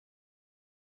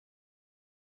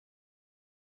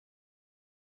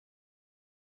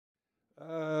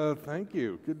Thank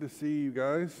you. Good to see you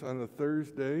guys on a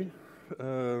Thursday.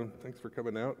 Thanks for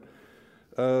coming out.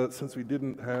 Since we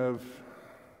didn't have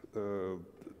the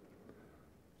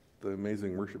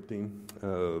amazing worship team,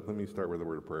 let me start with a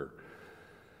word of prayer.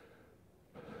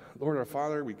 Lord our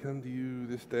Father, we come to you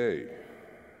this day.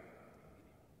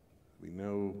 We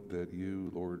know that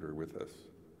you, Lord, are with us.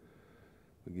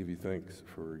 We give you thanks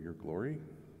for your glory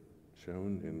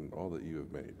shown in all that you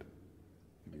have made.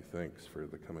 Give you thanks for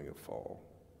the coming of fall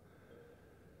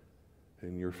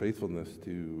and your faithfulness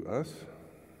to us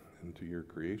and to your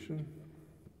creation.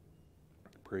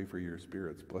 Pray for your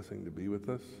Spirit's blessing to be with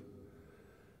us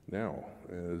now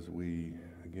as we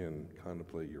again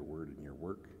contemplate your word and your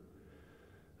work,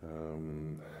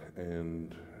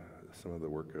 and some of the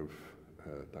work of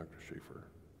Dr. Schaefer.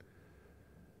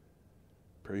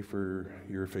 Pray for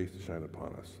your face to shine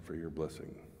upon us, for your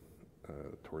blessing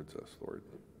towards us, Lord,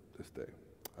 this day.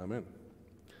 Amen.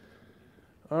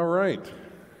 All right.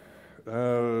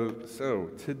 So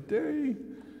today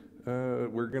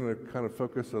we're going to kind of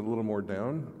focus a little more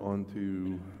down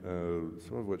onto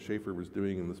some of what Schaefer was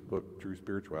doing in this book, True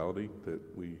Spirituality, that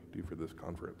we do for this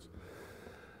conference.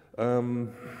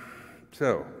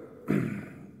 So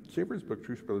Schaefer's book,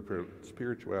 True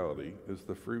Spirituality, is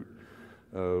the fruit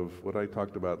of what I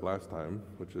talked about last time,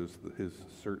 which is his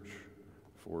search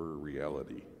for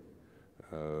reality.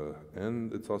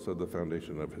 And it's also the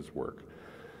foundation of his work.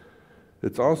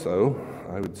 It's also,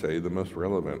 I would say, the most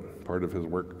relevant part of his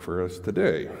work for us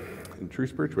today. In True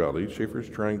Spirituality, Schaefer's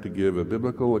trying to give a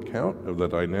biblical account of the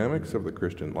dynamics of the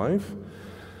Christian life,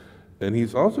 and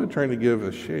he's also trying to give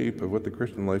a shape of what the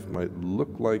Christian life might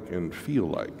look like and feel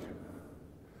like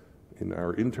in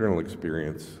our internal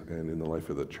experience and in the life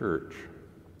of the church.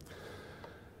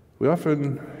 We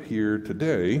often hear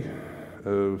today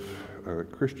of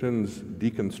Christians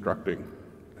deconstructing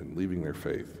and leaving their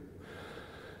faith.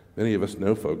 Many of us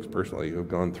know folks personally who have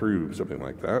gone through something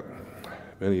like that.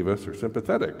 Many of us are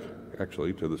sympathetic,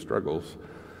 actually, to the struggles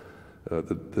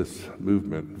that this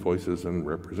movement voices and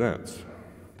represents.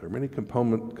 There are many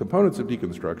components of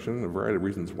deconstruction, a variety of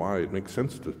reasons why it makes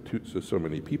sense to so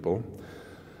many people.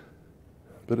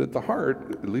 But at the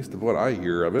heart, at least of what I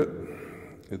hear of it,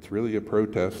 it's really a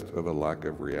protest of a lack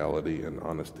of reality and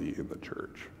honesty in the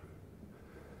church.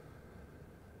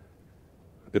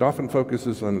 It often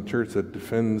focuses on a church that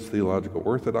defends theological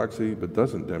orthodoxy but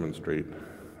doesn't demonstrate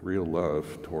real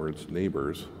love towards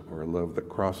neighbors or a love that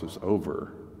crosses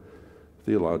over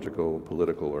theological,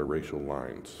 political, or racial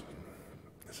lines.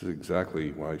 This is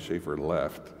exactly why Schaefer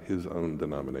left his own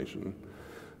denomination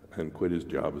and quit his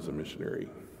job as a missionary.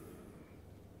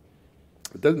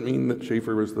 It doesn't mean that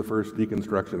Schaefer was the first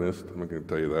deconstructionist. I'm not going to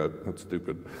tell you that. That's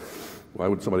stupid. Why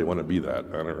would somebody want to be that?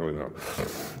 I don't really know.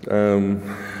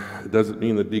 It doesn't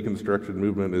mean the deconstruction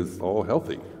movement is all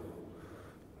healthy.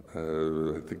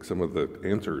 I think some of the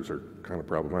answers are kind of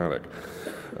problematic.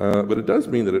 But it does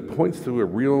mean that it points to a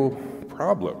real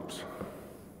problems,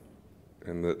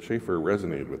 and that Schaefer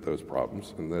resonated with those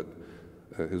problems, and that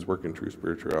his work in True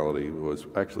Spirituality was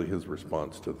actually his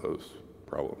response to those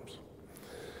problems.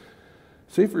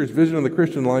 Schaefer's vision of the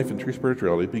Christian life in True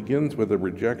Spirituality begins with a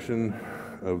rejection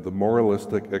of the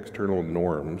moralistic external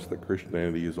norms that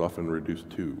Christianity is often reduced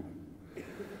to.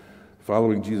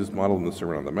 Following Jesus' model in the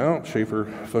Sermon on the Mount, Schaefer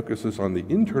focuses on the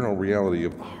internal reality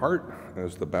of the heart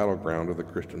as the battleground of the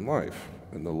Christian life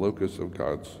and the locus of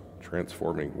God's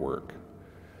transforming work.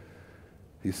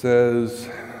 He says,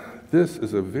 this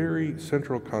is a very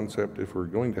central concept if we're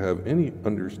going to have any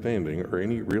understanding or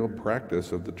any real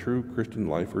practice of the true Christian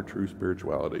life or true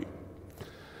spirituality.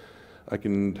 I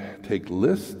can take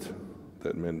lists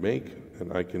that men make,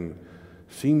 and I can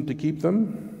seem to keep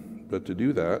them, but to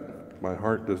do that, my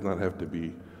heart does not have to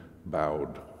be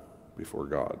bowed before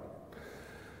God.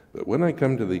 But when I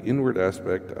come to the inward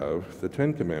aspect of the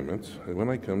Ten Commandments, and when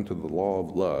I come to the law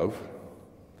of love,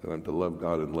 that I'm to love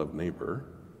God and love neighbor,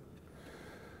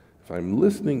 if I'm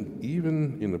listening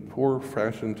even in a poor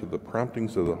fashion to the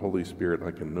promptings of the Holy Spirit,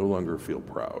 I can no longer feel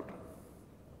proud.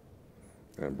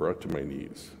 I'm brought to my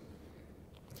knees.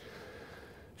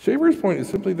 Schaefer's point is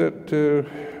simply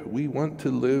that we want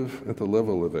to live at the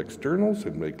level of externals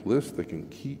and make lists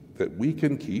that we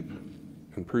can keep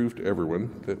and prove to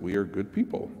everyone that we are good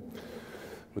people.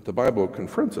 What the Bible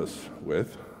confronts us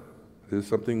with is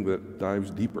something that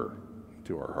dives deeper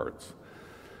into our hearts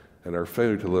and our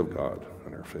failure to love God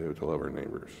and our failure to love our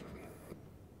neighbors.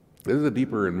 This is a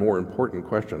deeper and more important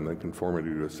question than conformity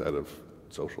to a set of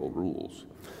social rules.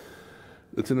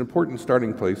 It's an important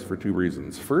starting place for two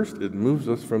reasons. First, it moves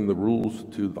us from the rules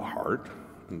to the heart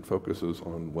and focuses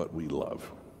on what we love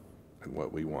and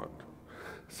what we want.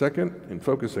 Second, in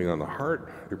focusing on the heart,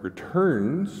 it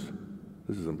returns,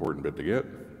 this is an important bit to get,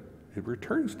 it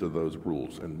returns to those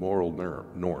rules and moral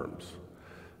norms,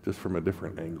 just from a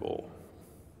different angle.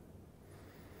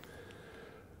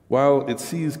 While it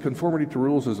sees conformity to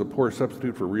rules as a poor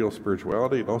substitute for real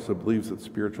spirituality, it also believes that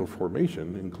spiritual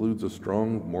formation includes a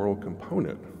strong moral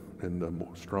component and a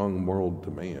strong moral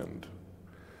demand.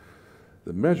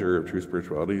 The measure of true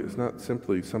spirituality is not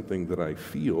simply something that I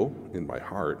feel in my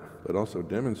heart, but also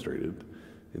demonstrated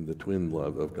in the twin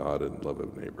love of God and love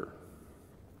of neighbor.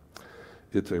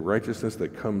 It's a righteousness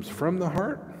that comes from the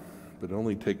heart, but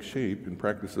only takes shape in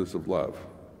practices of love.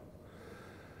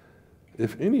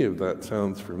 If any of that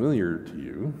sounds familiar to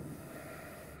you,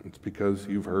 it's because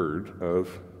you've heard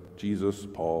of Jesus,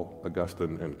 Paul,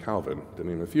 Augustine, and Calvin, to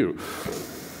name a few.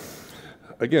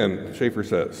 Again, Schaeffer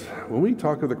says, when we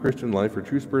talk of the Christian life or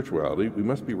true spirituality, we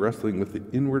must be wrestling with the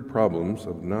inward problems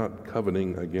of not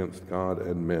coveting against God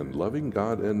and men, loving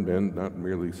God and men, not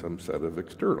merely some set of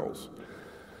externals.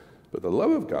 But the love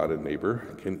of God and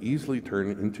neighbor can easily turn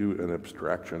into an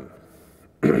abstraction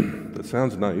that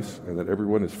sounds nice and that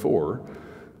everyone is for,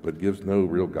 but gives no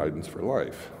real guidance for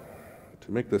life.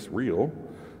 To make this real,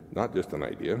 not just an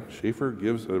idea, Schaeffer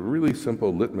gives a really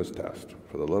simple litmus test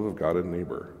for the love of God and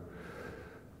neighbor.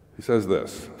 He says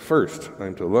this: first, I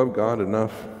am to love God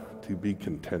enough to be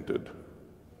contented.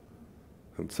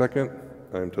 And second,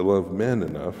 I am to love men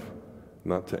enough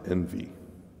not to envy.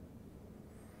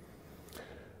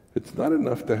 It's not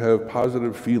enough to have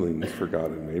positive feelings for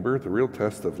God and neighbor. The real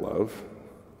test of love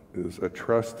is a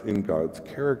trust in God's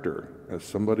character as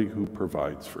somebody who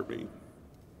provides for me.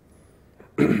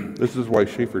 This is why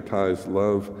Schaeffer ties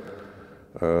love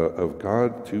of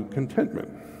God to contentment.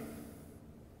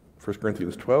 1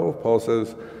 Corinthians 12, Paul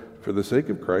says, for the sake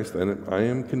of Christ, then, I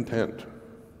am content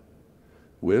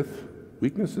with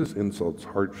weaknesses, insults,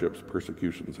 hardships,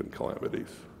 persecutions, and calamities.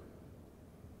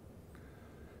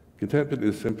 Contentment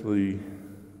is it's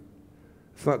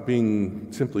not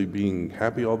simply being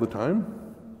happy all the time.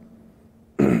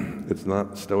 It's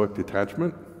not stoic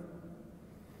detachment.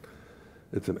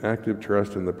 It's an active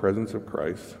trust in the presence of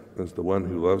Christ as the one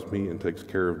who loves me and takes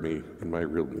care of me and my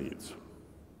real needs.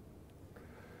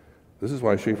 This is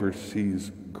why Schaeffer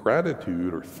sees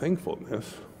gratitude or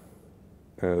thankfulness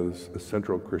as a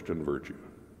central Christian virtue.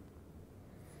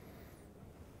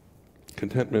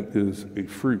 Contentment is a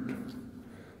fruit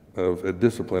of a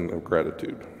discipline of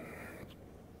gratitude.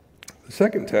 The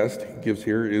second test he gives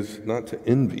here is not to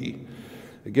envy.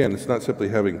 Again, it's not simply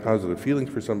having positive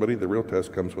feelings for somebody. The real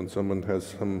test comes when someone has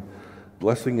some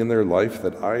blessing in their life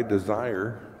that I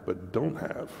desire but don't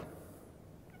have.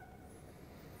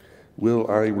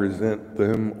 Will I resent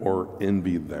them or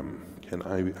envy them? Can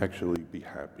I actually be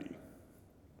happy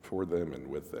for them and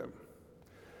with them?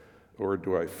 Or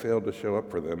do I fail to show up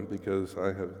for them because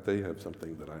they have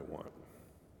something that I want?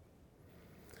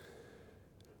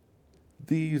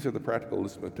 These are the practical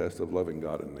litmus tests of loving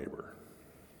God and neighbor.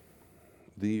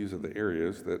 These are the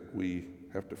areas that we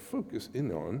have to focus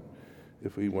in on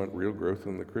if we want real growth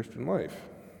in the Christian life.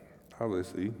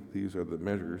 Obviously, these are the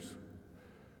measures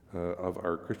of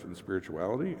our Christian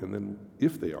spirituality, and then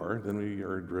if they are, then we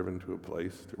are driven to a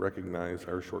place to recognize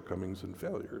our shortcomings and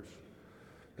failures.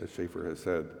 As Schaeffer has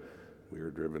said, we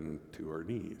are driven to our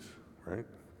knees, right?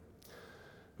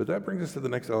 But that brings us to the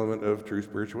next element of true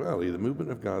spirituality, the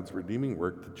movement of God's redeeming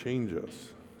work to change us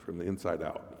from the inside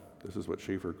out. This is what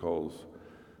Schaeffer calls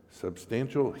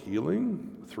substantial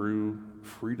healing through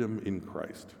freedom in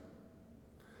Christ.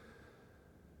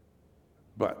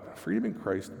 But freedom in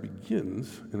Christ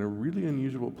begins in a really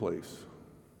unusual place,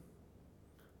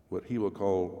 what he will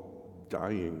call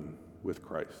dying with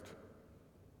Christ.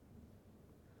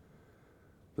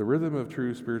 The rhythm of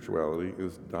true spirituality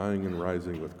is dying and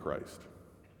rising with Christ,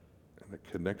 and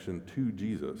a connection to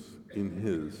Jesus in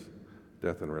his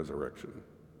death and resurrection.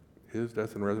 His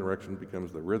death and resurrection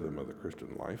becomes the rhythm of the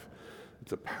Christian life.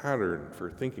 It's a pattern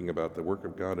for thinking about the work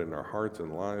of God in our hearts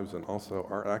and lives, and also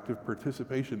our active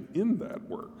participation in that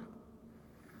work.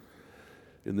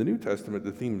 In the New Testament,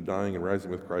 the theme of dying and rising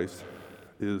with Christ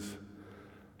is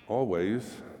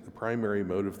always the primary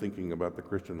mode of thinking about the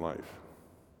Christian life.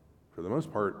 For the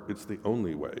most part, it's the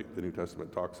only way the New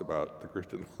Testament talks about the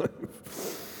Christian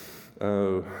life.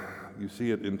 You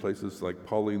see it in places like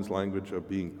Pauline's language of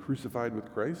being crucified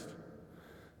with Christ,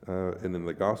 and in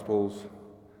the Gospels,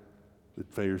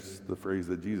 the phrase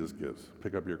that Jesus gives,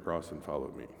 pick up your cross and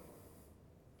follow me.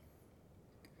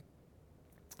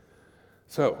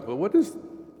 But what does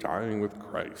dying with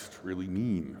Christ really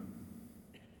mean?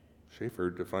 Schaeffer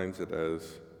defines it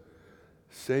as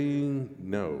saying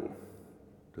no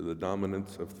to the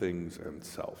dominance of things and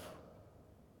self.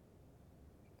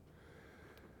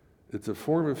 It's a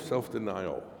form of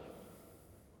self-denial.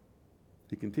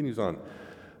 He continues on.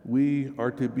 We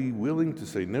are to be willing to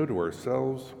say no to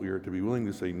ourselves. We are to be willing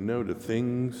to say no to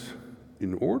things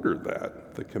in order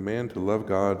that the command to love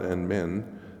God and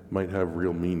men might have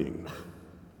real meaning.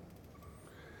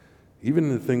 Even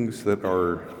the things that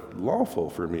are lawful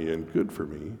for me and good for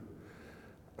me,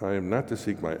 I am not to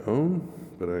seek my own,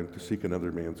 but I am to seek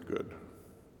another man's good.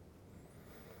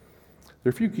 There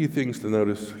are a few key things to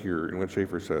notice here in what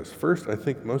Schaeffer says. First, I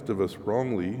think most of us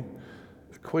wrongly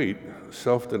equate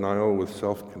self-denial with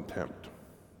self-contempt.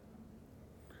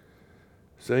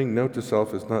 Saying no to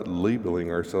self is not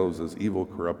labeling ourselves as evil,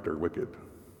 corrupt, or wicked.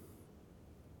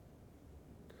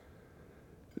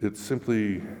 It's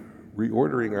simply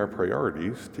reordering our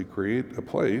priorities to create a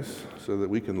place so that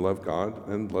we can love God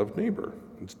and love neighbor.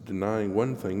 It's denying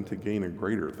one thing to gain a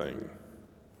greater thing.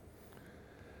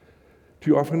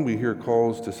 Too often we hear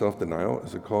calls to self-denial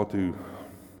as a call to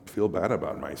feel bad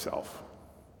about myself.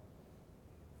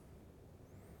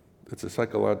 It's a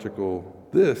psychologically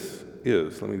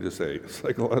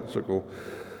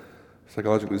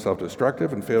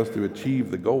self-destructive and fails to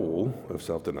achieve the goal of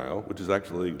self-denial, which is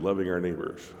actually loving our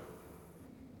neighbors.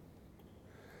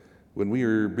 When we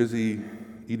are busy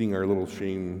eating our little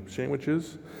shame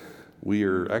sandwiches, we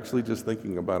are actually just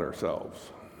thinking about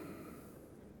ourselves,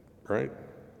 right?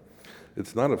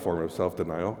 It's not a form of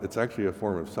self-denial. It's actually a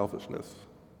form of selfishness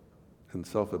and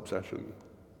self-obsession.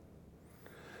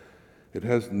 It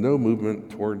has no movement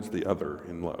towards the other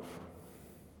in love.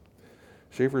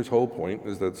 Schaeffer's whole point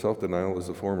is that self-denial is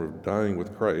a form of dying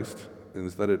with Christ, and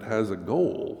is that it has a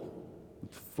goal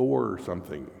for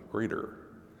something greater: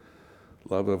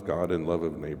 love of God and love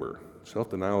of neighbor.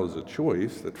 Self-denial is a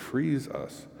choice that frees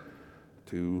us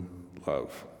to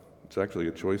love. It's actually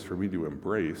a choice for me to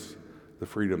embrace the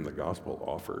freedom the gospel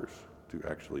offers to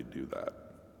actually do that.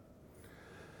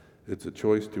 It's a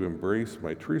choice to embrace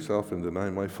my true self and deny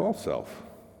my false self.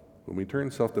 When we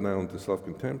turn self-denial into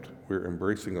self-contempt, we're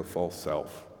embracing a false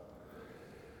self.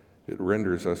 It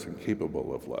renders us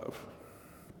incapable of love.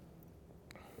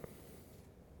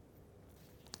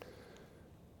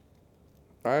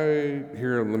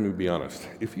 Let me be honest.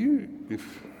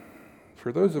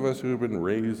 For those of us who have been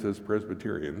raised as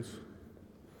Presbyterians,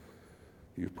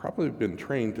 you've probably been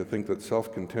trained to think that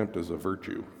self-contempt is a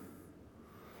virtue.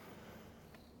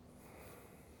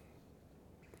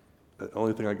 The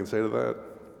only thing I can say to that,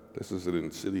 this is an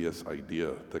insidious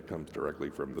idea that comes directly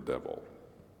from the devil.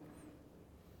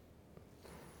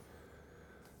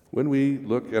 When we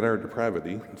look at our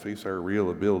depravity and face our real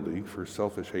ability for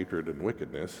selfish hatred and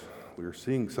wickedness, we are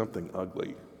seeing something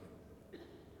ugly.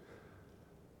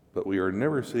 But we are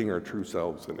never seeing our true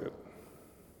selves in it.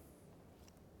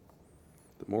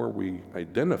 The more we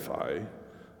identify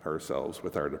ourselves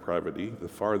with our depravity, the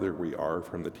farther we are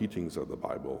from the teachings of the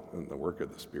Bible and the work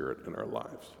of the Spirit in our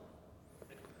lives.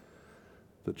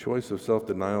 The choice of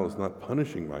self-denial is not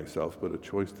punishing myself, but a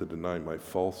choice to deny my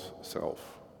false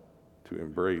self, to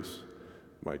embrace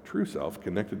my true self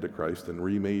connected to Christ and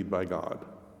remade by God.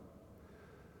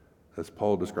 As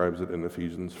Paul describes it in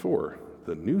Ephesians 4,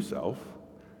 the new self,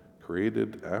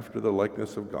 created after the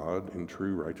likeness of God in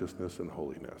true righteousness and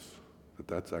holiness.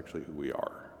 That's actually who we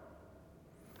are.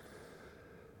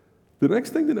 The next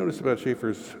thing to notice about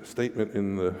Schaeffer's statement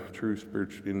in True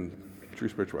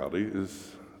Spirituality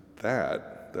is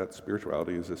that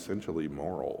spirituality is essentially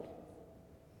moral.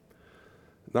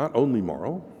 Not only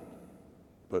moral,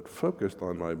 but focused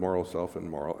on my moral self and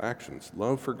moral actions.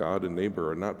 Love for God and neighbor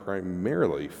are not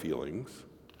primarily feelings.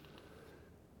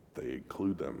 They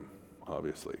include them,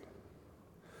 obviously.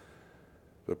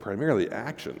 But primarily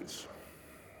actions.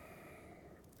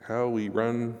 How we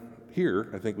run here,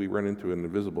 I think we run into an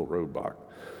invisible roadblock.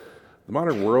 The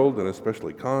modern world, and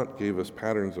especially Kant, gave us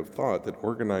patterns of thought that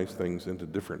organize things into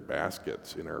different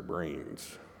baskets in our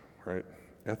brains, right?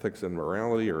 Ethics and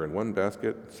morality are in one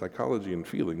basket, psychology and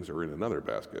feelings are in another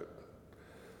basket.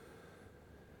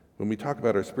 When we talk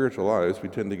about our spiritual lives, we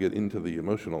tend to get into the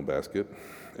emotional basket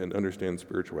and understand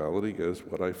spirituality as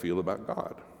what I feel about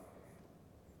God.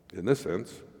 In this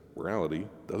sense, morality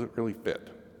doesn't really fit.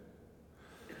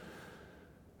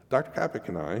 Dr. Kapik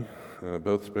and I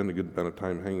both spend a good amount of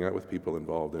time hanging out with people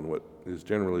involved in what is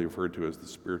generally referred to as the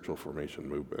spiritual formation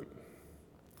movement.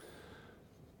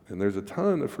 And there's a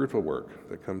ton of fruitful work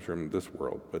that comes from this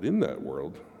world, but in that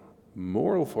world,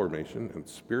 moral formation and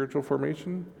spiritual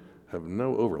formation have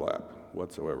no overlap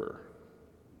whatsoever.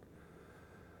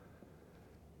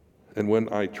 And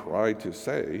when I try to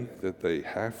say that they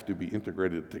have to be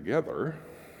integrated together,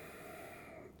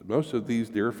 most of these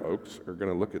dear folks are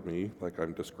going to look at me like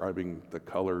I'm describing the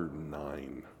color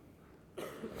 9.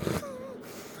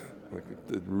 Like,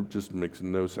 it just makes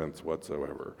no sense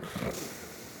whatsoever.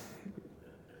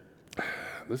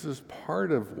 This is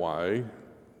part of why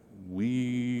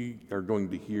we are going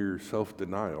to hear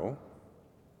self-denial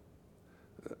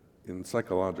in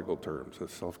psychological terms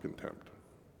as self-contempt,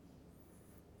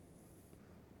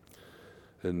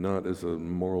 and not as a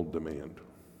moral demand.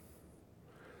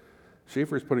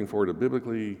 Schaeffer is putting forward a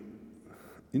biblically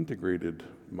integrated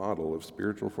model of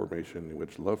spiritual formation in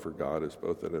which love for God is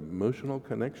both an emotional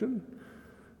connection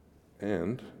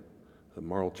and a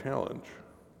moral challenge.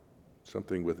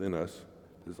 Something within us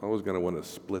is always going to want to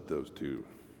split those two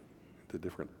into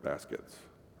different baskets,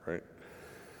 right?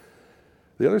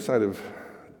 The other side of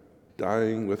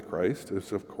dying with Christ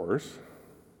is, of course,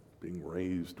 being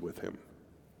raised with him,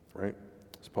 right?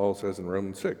 As Paul says in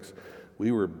Romans 6,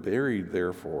 we were buried,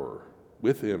 therefore,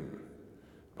 with him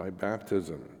by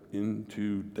baptism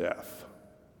into death,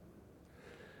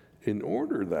 in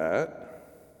order that,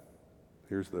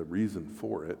 here's the reason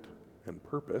for it and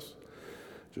purpose,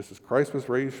 just as Christ was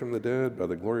raised from the dead by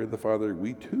the glory of the Father,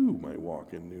 we too might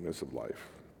walk in newness of life.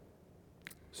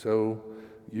 So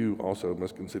you also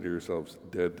must consider yourselves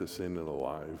dead to sin and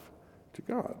alive to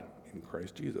God in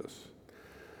Christ Jesus.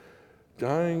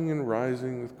 Dying and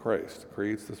rising with Christ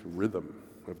creates this rhythm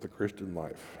of the Christian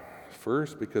life.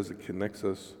 First, because it connects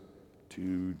us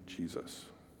to Jesus.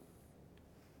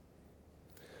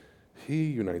 He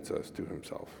unites us to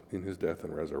himself in his death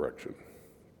and resurrection.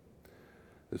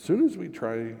 As soon as we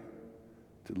try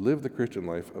to live the Christian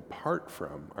life apart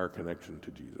from our connection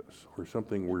to Jesus, or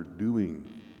something we're doing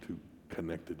to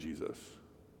connect to Jesus,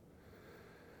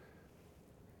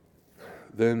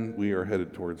 then we are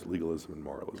headed towards legalism and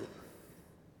moralism.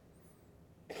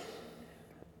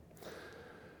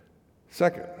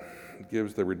 Second, it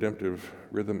gives the redemptive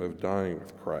rhythm of dying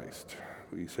with Christ.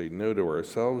 We say no to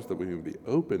ourselves that we may be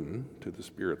open to the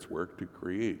Spirit's work to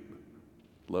create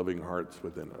loving hearts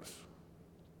within us.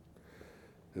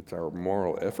 It's our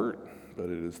moral effort, but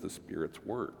it is the Spirit's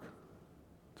work.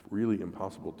 It's really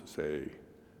impossible to say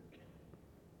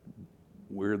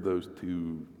where those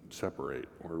two separate,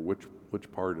 or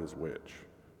which part is which,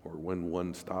 or when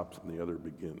one stops and the other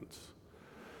begins,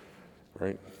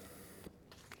 right?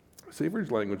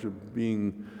 Schaeffer's language of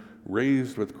being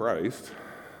raised with Christ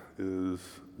is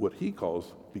what he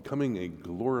calls becoming a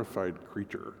glorified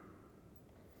creature.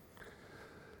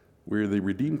 We're the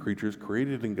redeemed creatures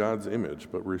created in God's image,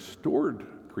 but restored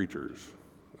creatures,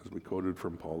 as we quoted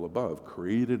from Paul above,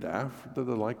 created after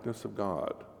the likeness of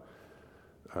God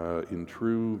in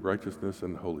true righteousness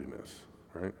and holiness,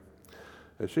 right?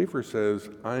 As Schaeffer says,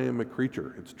 I am a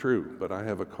creature, it's true, but I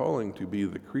have a calling to be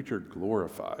the creature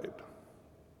glorified.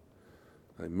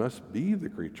 I must be the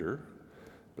creature,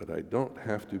 but I don't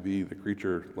have to be the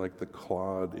creature like the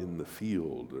clod in the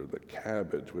field or the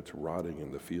cabbage which rotting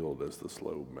in the field as the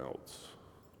sloe melts.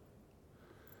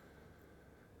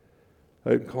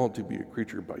 I am called to be a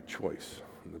creature by choice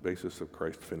on the basis of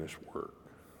Christ's finished work.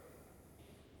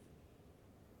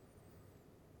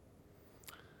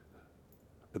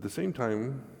 At the same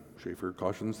time, Schaeffer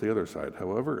cautions the other side.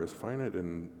 However, as finite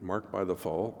and marked by the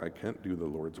fall, I can't do the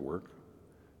Lord's work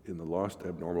in the lost,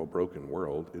 abnormal, broken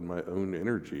world in my own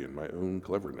energy and my own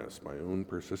cleverness, my own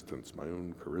persistence, my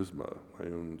own charisma, my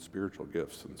own spiritual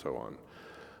gifts, and so on.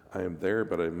 I am there,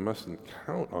 but I mustn't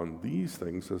count on these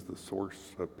things as the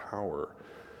source of power.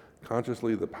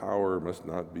 Consciously, the power must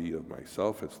not be of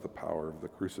myself. It's the power of the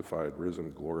crucified,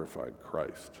 risen, glorified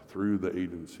Christ through the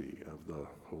agency of the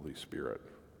Holy Spirit,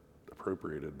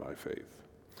 appropriated by faith.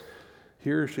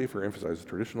 Here, Schaeffer emphasizes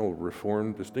traditional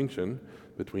Reformed distinction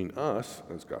between us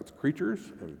as God's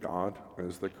creatures and God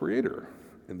as the creator,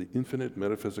 and the infinite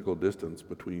metaphysical distance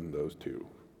between those two.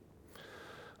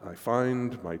 I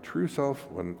find my true self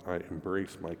when I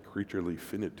embrace my creaturely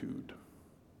finitude.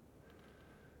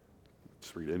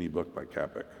 Just read any book by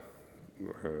Capek,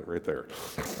 right there.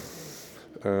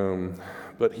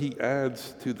 But he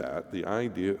adds to that the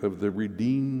idea of the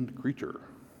redeemed creature,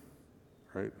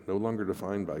 right? No longer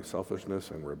defined by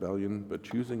selfishness and rebellion, but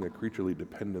choosing a creaturely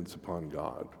dependence upon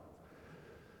God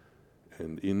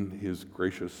and in his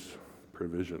gracious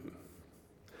provision.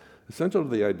 Essential to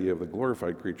the idea of the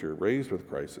glorified creature raised with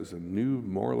Christ is a new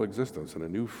moral existence and a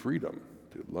new freedom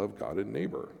to love God and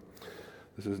neighbor.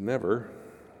 This is never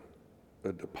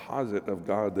a deposit of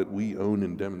God that we own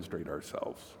and demonstrate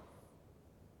ourselves,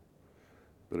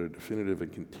 but a definitive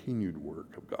and continued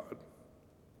work of God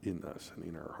in us and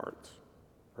in our hearts.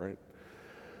 Right?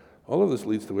 All of this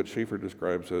leads to what Schaeffer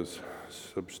describes as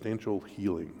substantial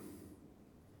healing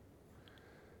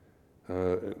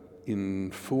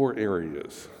in 4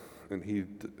 areas. and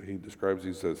he describes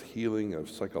these as healing of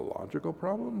psychological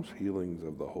problems, healings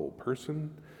of the whole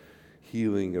person,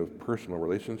 healing of personal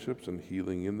relationships, and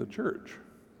healing in the church.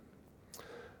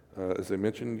 As I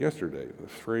mentioned yesterday, the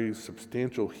phrase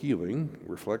substantial healing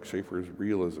reflects Schaeffer's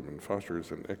realism and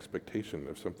fosters an expectation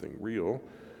of something real,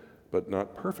 but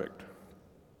not perfect.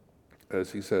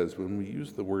 As he says, when we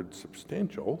use the word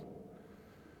substantial,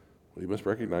 we must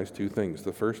recognize two things.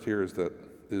 The first here is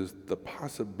the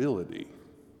possibility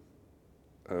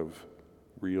of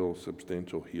real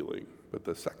substantial healing. But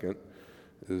the second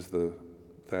is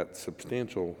that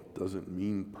substantial doesn't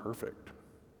mean perfect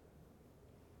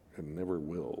and never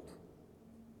will.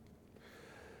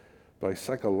 By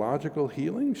psychological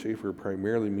healing, Schaeffer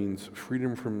primarily means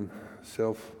freedom from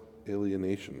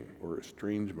self-alienation or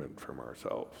estrangement from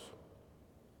ourselves.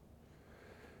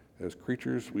 As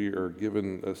creatures, we are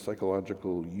given a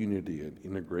psychological unity and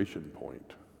integration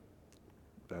point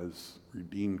as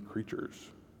redeemed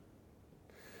creatures.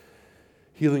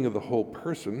 Healing of the whole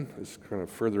person is kind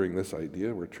of furthering this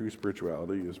idea, where true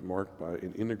spirituality is marked by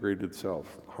an integrated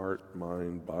self, heart,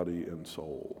 mind, body, and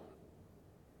soul,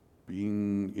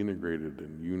 being integrated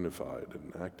and unified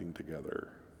and acting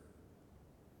together.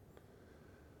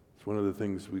 It's one of the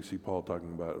things we see Paul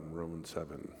talking about in Romans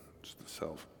 7, just the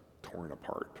self torn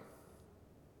apart.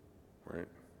 Right?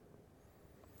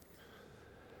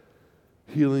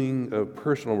 Healing of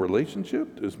personal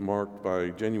relationship is marked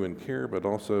by genuine care, but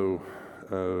also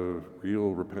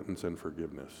real repentance and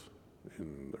forgiveness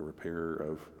in the repair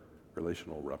of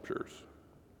relational ruptures.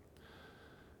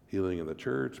 Healing in the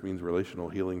church means relational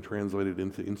healing translated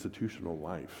into institutional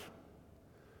life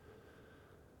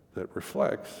that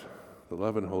reflects the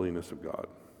love and holiness of God,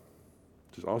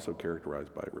 which is also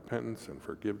characterized by repentance and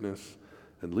forgiveness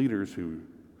and leaders who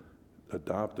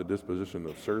adopt a disposition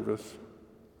of service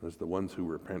as the ones who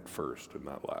repent first and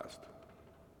not last.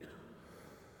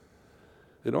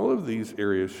 In all of these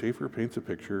areas, Schaeffer paints a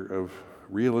picture of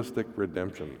realistic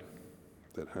redemption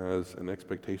that has an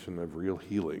expectation of real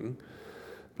healing,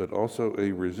 but also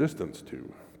a resistance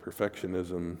to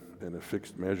perfectionism and a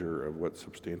fixed measure of what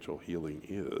substantial healing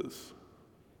is.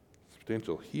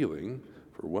 Substantial healing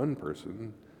for one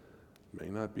person may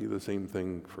not be the same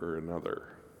thing for another.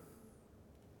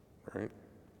 Right?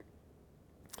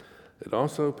 It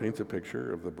also paints a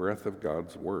picture of the breadth of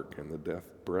God's work and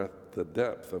the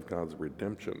depth of God's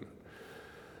redemption.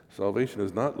 Salvation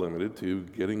is not limited to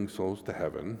getting souls to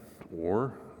heaven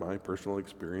or my personal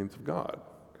experience of God.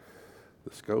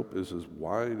 The scope is as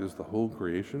wide as the whole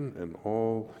creation and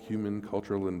all human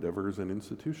cultural endeavors and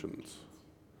institutions.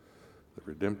 The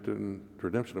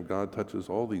redemption of God touches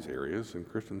all these areas, and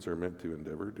Christians are meant to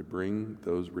endeavor to bring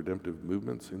those redemptive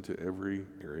movements into every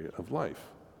area of life.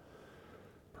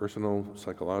 Personal,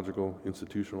 psychological,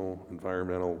 institutional,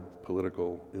 environmental,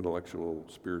 political, intellectual,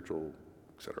 spiritual,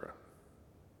 etc.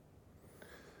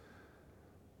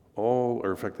 All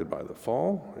are affected by the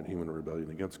fall and human rebellion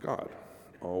against God.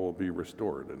 All will be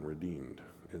restored and redeemed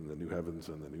in the new heavens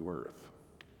and the new earth.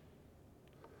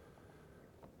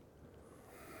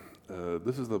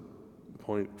 This is the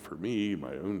point for me,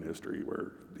 my own history,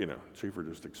 where, Schaeffer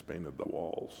just expanded the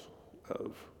walls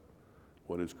of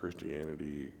what is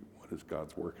Christianity, what does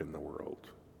God's work in the world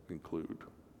include.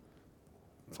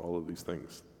 It's all of these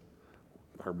things,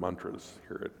 our mantras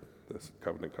here at this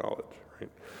Covenant College, right?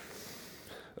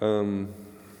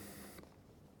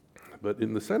 But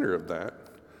in the center of that,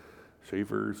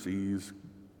 Schaeffer sees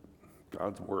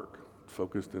God's work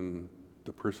focused in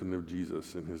the person of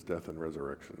Jesus in his death and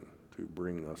resurrection to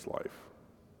bring us life.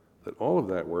 That all of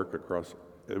that work across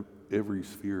every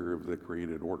sphere of the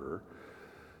created order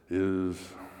is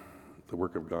the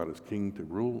work of God as King to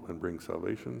rule and bring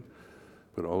salvation,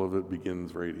 but all of it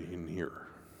begins right in here,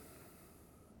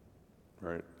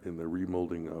 right? In the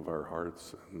remolding of our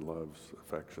hearts and loves,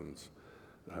 affections,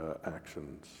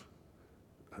 actions,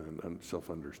 and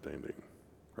self-understanding,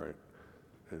 right?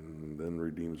 And then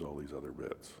redeems all these other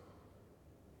bits.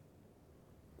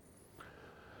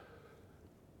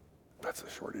 That's a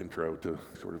short intro to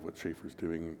sort of what Schaeffer's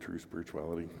doing in true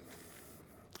spirituality.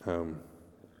 Let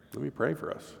me pray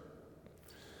for us.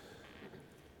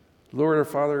 Lord our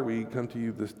Father, we come to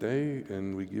you this day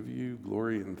and we give you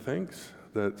glory and thanks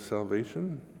that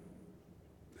salvation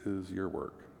is your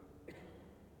work.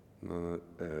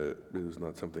 It is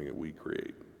not something that we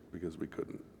create because we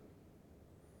couldn't.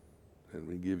 And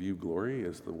we give you glory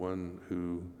as the one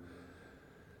who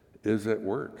is at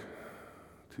work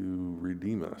to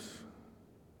redeem us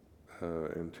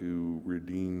and to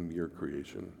redeem your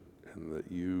creation, and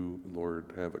that you,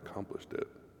 Lord, have accomplished it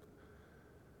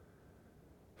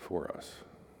for us.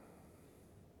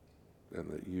 and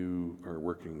that you are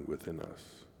working within us.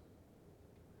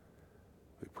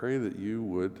 We pray that you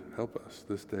would help us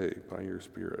this day by your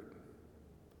Spirit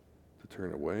to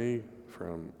turn away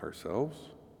from ourselves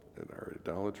and our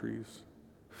idolatries,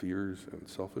 fears, and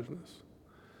selfishness,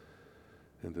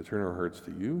 and to turn our hearts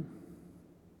to you,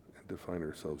 and to find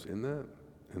ourselves in that,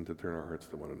 and to turn our hearts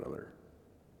to one another.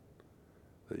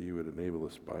 That you would enable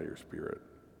us by your Spirit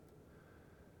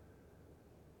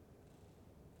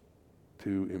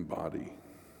to embody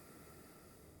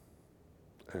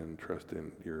and trust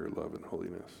in your love and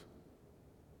holiness.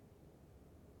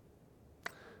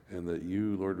 And that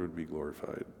you, Lord, would be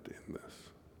glorified in this.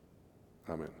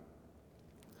 Amen.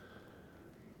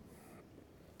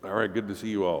 All right, good to see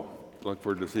you all. Look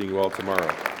forward to seeing you all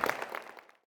tomorrow.